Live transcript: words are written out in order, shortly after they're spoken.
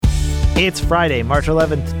It's Friday, March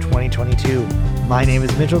 11th, 2022. My name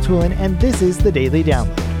is Mitchell Toulin, and this is the Daily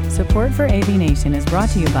Download. Support for AV Nation is brought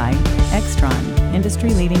to you by Extron,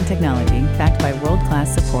 industry-leading technology backed by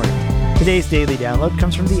world-class support. Today's Daily Download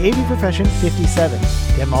comes from the AV Profession 57.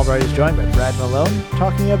 Tim Albright is joined by Brad Malone,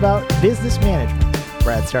 talking about business management.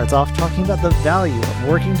 Brad starts off talking about the value of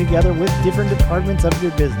working together with different departments of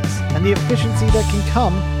your business and the efficiency that can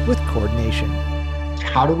come with coordination.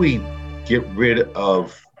 How do we get rid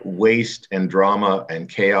of waste and drama and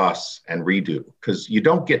chaos and redo? Because you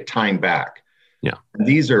don't get time back. Yeah.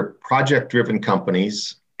 These are project-driven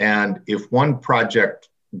companies, and if one project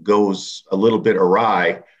goes a little bit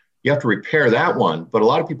awry, you have to repair that one. But a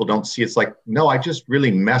lot of people don't see it's like, no, I just really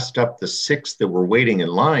messed up the 6 that were waiting in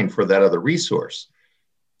line for that other resource.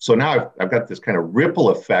 So now I've got this kind of ripple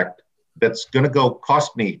effect that's going to go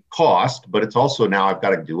cost me cost, but it's also now I've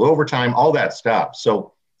got to do overtime, all that stuff.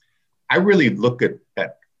 So I really look at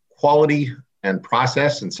quality and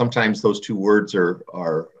process, and sometimes those two words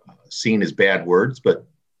are seen as bad words. But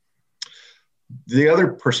the other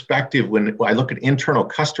perspective when I look at internal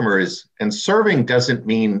customers, and serving doesn't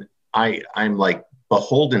mean I'm like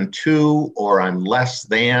beholden to or I'm less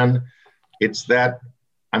than. It's that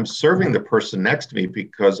I'm serving the person next to me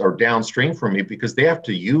or downstream from me because they have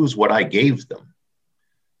to use what I gave them.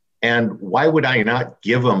 And why would I not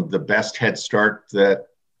give them the best head start that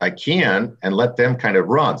I can and let them kind of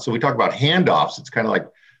run? So we talk about handoffs. It's kind of like,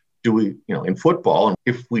 do we, in football, and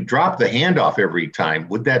if we drop the handoff every time,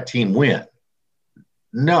 would that team win?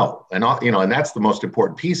 No. And, and that's the most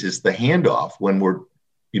important piece is the handoff when we're,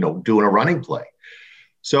 doing a running play.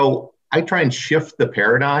 So I try and shift the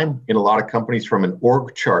paradigm in a lot of companies from an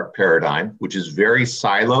org chart paradigm, which is very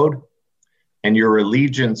siloed, and your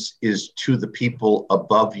allegiance is to the people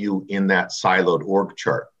above you in that siloed org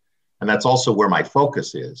chart. And that's also where my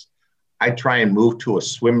focus is. I try and move to a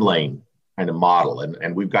swim lane kind of model.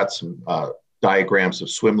 And we've got some diagrams of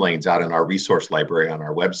swim lanes out in our resource library on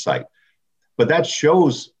our website. But that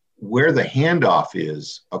shows where the handoff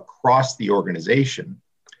is across the organization.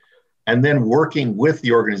 And then working with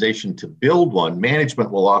the organization to build one, management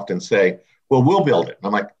will often say, well, we'll build it. And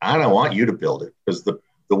I'm like, I don't want you to build it because the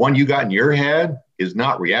one you got in your head is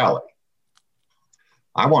not reality.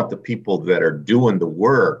 I want the people that are doing the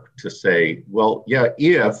work to say, well, yeah,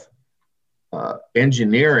 if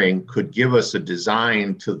engineering could give us a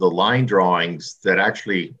design to the line drawings that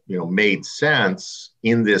actually, made sense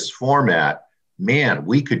in this format, man,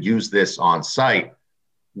 we could use this on site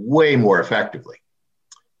way more effectively.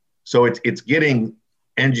 So it's getting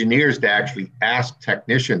engineers to actually ask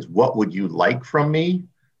technicians, what would you like from me?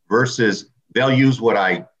 Versus they'll use what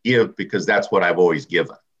I give because that's what I've always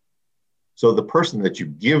given. So the person that you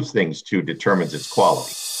give things to determines its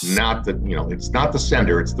quality, not it's not the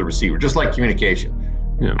sender, it's the receiver, just like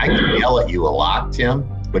communication. Yeah. I can yell at you a lot, Tim,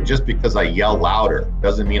 but just because I yell louder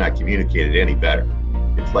doesn't mean I communicated any better.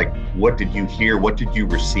 It's like, what did you hear? What did you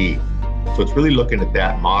receive? So it's really looking at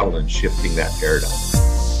that model and shifting that paradigm.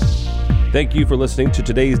 Thank you for listening to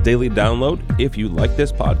today's Daily Download. If you like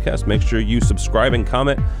this podcast, make sure you subscribe and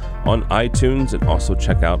comment on iTunes, and also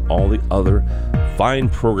check out all the other fine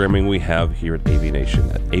programming we have here at AV Nation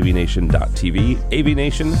at avnation.tv,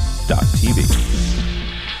 avnation.tv.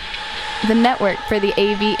 The network for the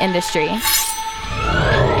AV industry.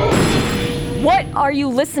 What are you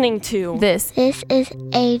listening to? This is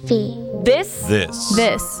AV. This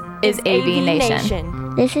is AV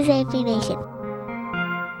Nation. This is AV Nation.